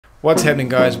What's happening,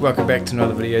 guys? Welcome back to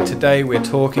another video. Today we're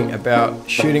talking about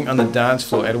shooting on the dance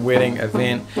floor at a wedding,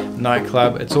 event,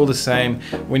 nightclub. It's all the same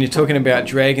when you're talking about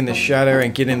dragging the shutter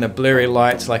and getting the blurry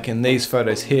lights like in these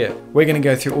photos here. We're going to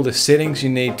go through all the settings you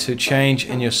need to change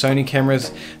in your Sony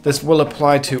cameras. This will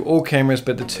apply to all cameras,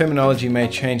 but the terminology may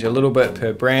change a little bit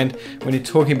per brand when you're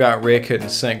talking about rear curtain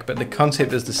sync, but the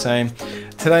concept is the same.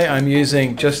 Today I'm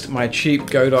using just my cheap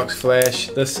Godox flash.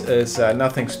 This is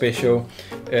nothing special.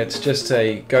 It's just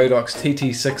a Godox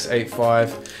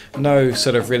TT685. No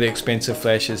sort of really expensive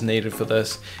flash is needed for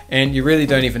this, and you really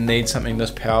don't even need something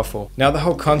this powerful. Now, the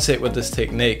whole concept with this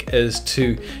technique is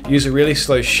to use a really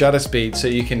slow shutter speed so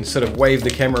you can sort of wave the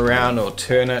camera around or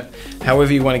turn it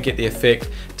however you want to get the effect,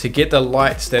 to get the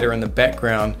lights that are in the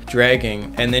background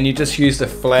dragging, and then you just use the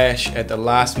flash at the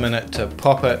last minute to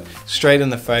pop it straight in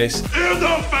the face.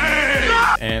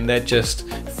 And that just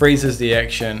freezes the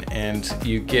action and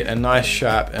you get a nice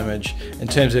sharp image in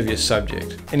terms of your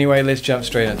subject. Anyway, let's jump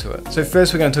straight into it. So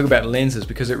first we're going to talk about lenses,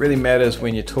 because it really matters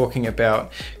when you're talking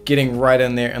about getting right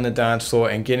in there in the dance floor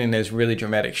and getting those really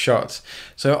dramatic shots.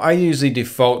 So I usually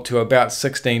default to about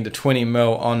 16 to 20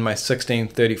 mil on my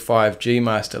 16-35 G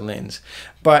Master lens.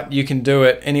 But you can do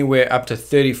it anywhere up to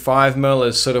 35 mil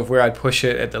is sort of where I'd push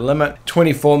it at the limit.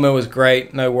 24 mil is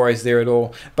great, no worries there at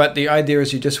all. But the idea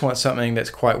is you just want something that's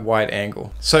quite wide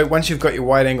angle. So once you've got your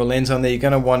wide angle lens on there, you're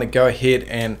going to want to go ahead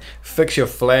and fix your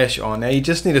flash on. Now you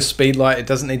just need a speed light, it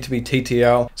doesn't need to be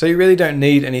TTL. So you really don't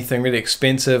need anything really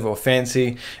expensive or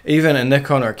fancy. Even a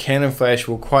Nikon or a Canon flash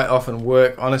will quite often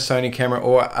work on a Sony camera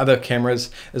or other cameras,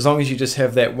 as long as you just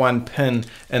have that one pin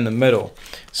in the middle.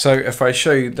 So if I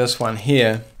show you this one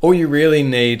here, all you really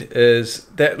need is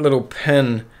that little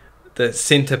pin, the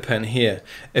center pin here.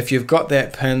 If you've got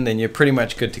that pin, then you're pretty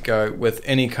much good to go with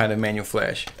any kind of manual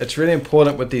flash. It's really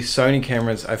important with these Sony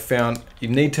cameras. I've found you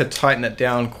need to tighten it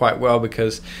down quite well,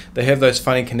 because they have those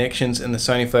funny connections in the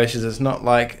Sony flashes. It's not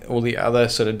like all the other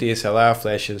sort of DSLR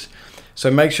flashes. So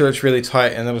make sure it's really tight,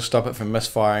 and it'll stop it from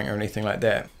misfiring or anything like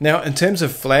that. Now, in terms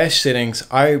of flash settings,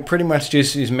 I pretty much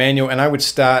just use manual, and I would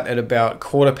start at about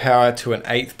 1/4 power to an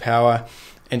 1/8 power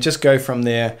and just go from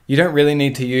there. You don't really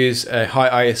need to use a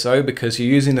high ISO because you're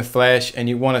using the flash and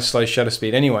you want a slow shutter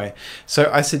speed anyway.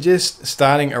 So I suggest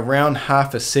starting around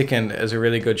 1/2 second as a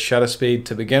really good shutter speed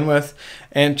to begin with,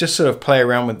 and just sort of play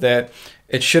around with that.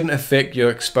 It shouldn't affect your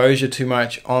exposure too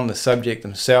much on the subject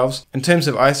themselves. In terms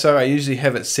of ISO, I usually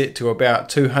have it set to about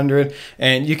 200,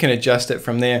 and you can adjust it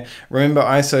from there. Remember,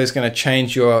 ISO is going to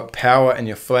change your power and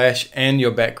your flash and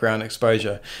your background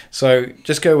exposure. So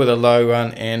just go with a low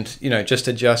one, and just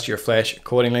adjust your flash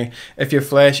accordingly. If your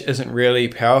flash isn't really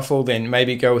powerful, then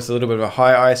maybe go with a little bit of a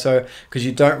high ISO, because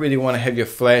you don't really want to have your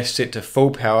flash set to full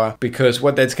power, because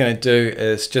what that's going to do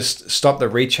is just stop the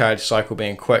recharge cycle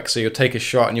being quick. So you'll take a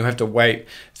shot and you'll have to wait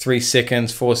 3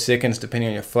 seconds, 4 seconds, depending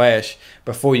on your flash,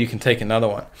 before you can take another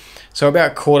one. So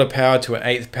about 1/4 power to an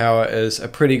 1/8 power is a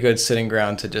pretty good sitting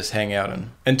ground to just hang out in.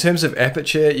 In terms of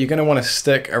aperture, you're going to want to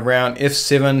stick around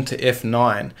f7 to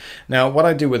f9. Now what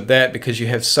I do with that, because you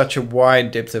have such a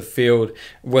wide depth of field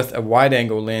with a wide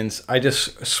angle lens, I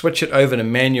just switch it over to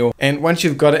manual. And once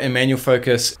you've got it in manual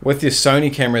focus with your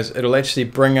Sony cameras, it'll actually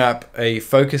bring up a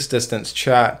focus distance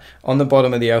chart on the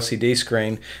bottom of the LCD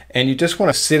screen, and you just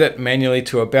want to set it manually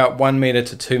to about 1 meter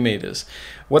to 2 meters.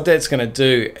 What that's going to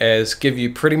do is give you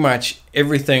pretty much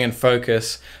everything in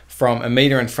focus from 1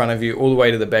 meter in front of you all the way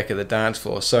to the back of the dance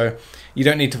floor. So you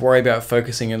don't need to worry about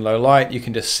focusing in low light. You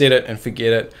can just set it and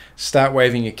forget it, start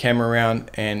waving your camera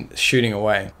around and shooting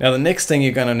away. Now the next thing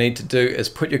you're going to need to do is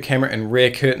put your camera in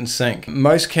rear curtain sync.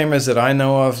 Most cameras that I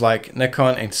know of, like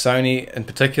Nikon and Sony in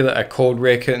particular, are called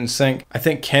rear curtain sync. I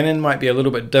think Canon might be a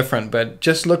little bit different, but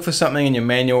just look for something in your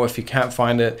manual if you can't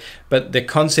find it. But the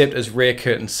concept is rear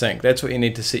curtain sync. That's what you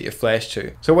need to set your flash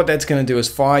to. So what that's going to do is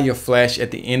fire your flash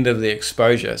at the end of the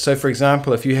exposure. So for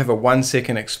example, if you have a 1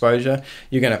 second exposure,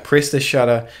 you're going to press the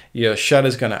shutter, your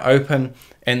shutter's going to open,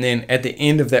 and then at the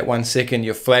end of that 1 second,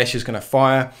 your flash is going to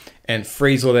fire and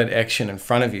freeze all that action in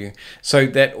front of you. So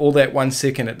that all that 1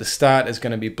 second at the start is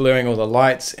going to be blurring all the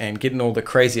lights and getting all the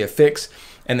crazy effects.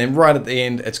 And then right at the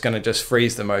end, it's going to just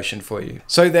freeze the motion for you.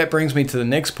 So that brings me to the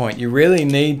next point. You really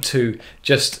need to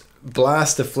just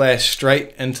blast the flash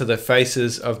straight into the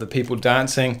faces of the people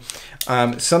dancing.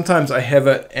 Sometimes I have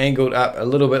it angled up a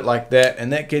little bit like that,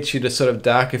 and that gets you the sort of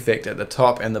dark effect at the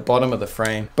top and the bottom of the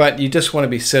frame. But you just want to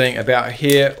be sitting about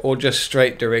here or just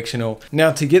straight directional.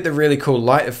 Now to get the really cool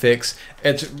light effects,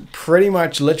 it's pretty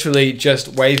much literally just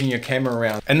waving your camera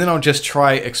around. And then I'll just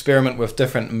try experiment with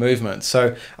different movements.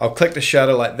 So I'll click the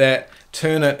shutter like that,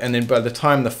 turn it, and then by the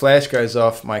time the flash goes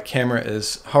off, my camera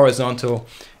is horizontal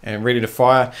and ready to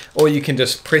fire, or you can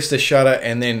just press the shutter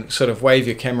and then sort of wave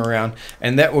your camera around,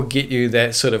 and that will get you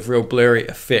that sort of real blurry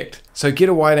effect. So get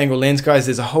a wide angle lens, guys.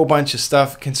 There's a whole bunch of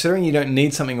stuff. Considering you don't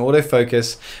need something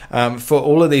autofocus, for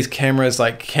all of these cameras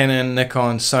like Canon,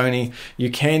 Nikon, Sony,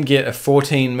 you can get a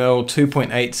 14mm 2.8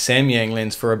 Samyang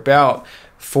lens for about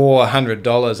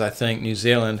 $400, I think, New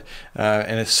Zealand,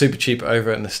 and it's super cheap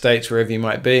over in the States, wherever you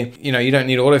might be. You know, you don't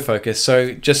need autofocus,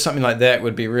 so just something like that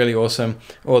would be really awesome.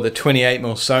 Or the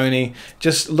 28mm Sony.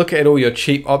 Just look at all your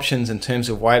cheap options in terms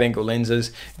of wide angle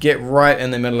lenses, get right in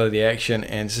the middle of the action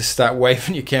and just start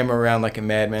waving your camera around like a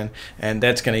madman, and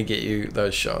that's going to get you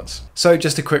those shots. So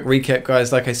just a quick recap,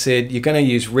 guys. Like I said, you're going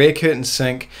to use rear curtain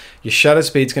sync. Your shutter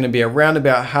speed's going to be around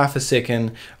about half a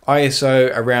second,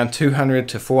 ISO around 200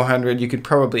 to 400. You could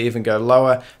probably even go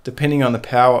lower depending on the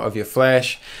power of your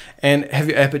flash, and have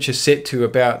your aperture set to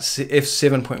about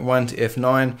f7.1 to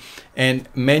f9, and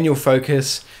manual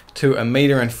focus to a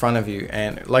meter in front of you.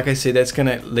 And like I said, that's going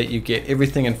to let you get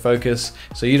everything in focus,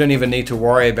 so you don't even need to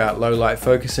worry about low light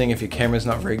focusing if your camera's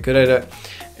not very good at it,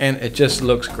 and it just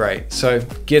looks great. So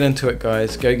get into it,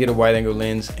 guys. Go get a wide angle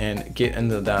lens and get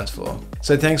into the dance floor.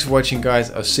 So thanks for watching,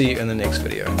 guys. I'll see you in the next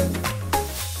video.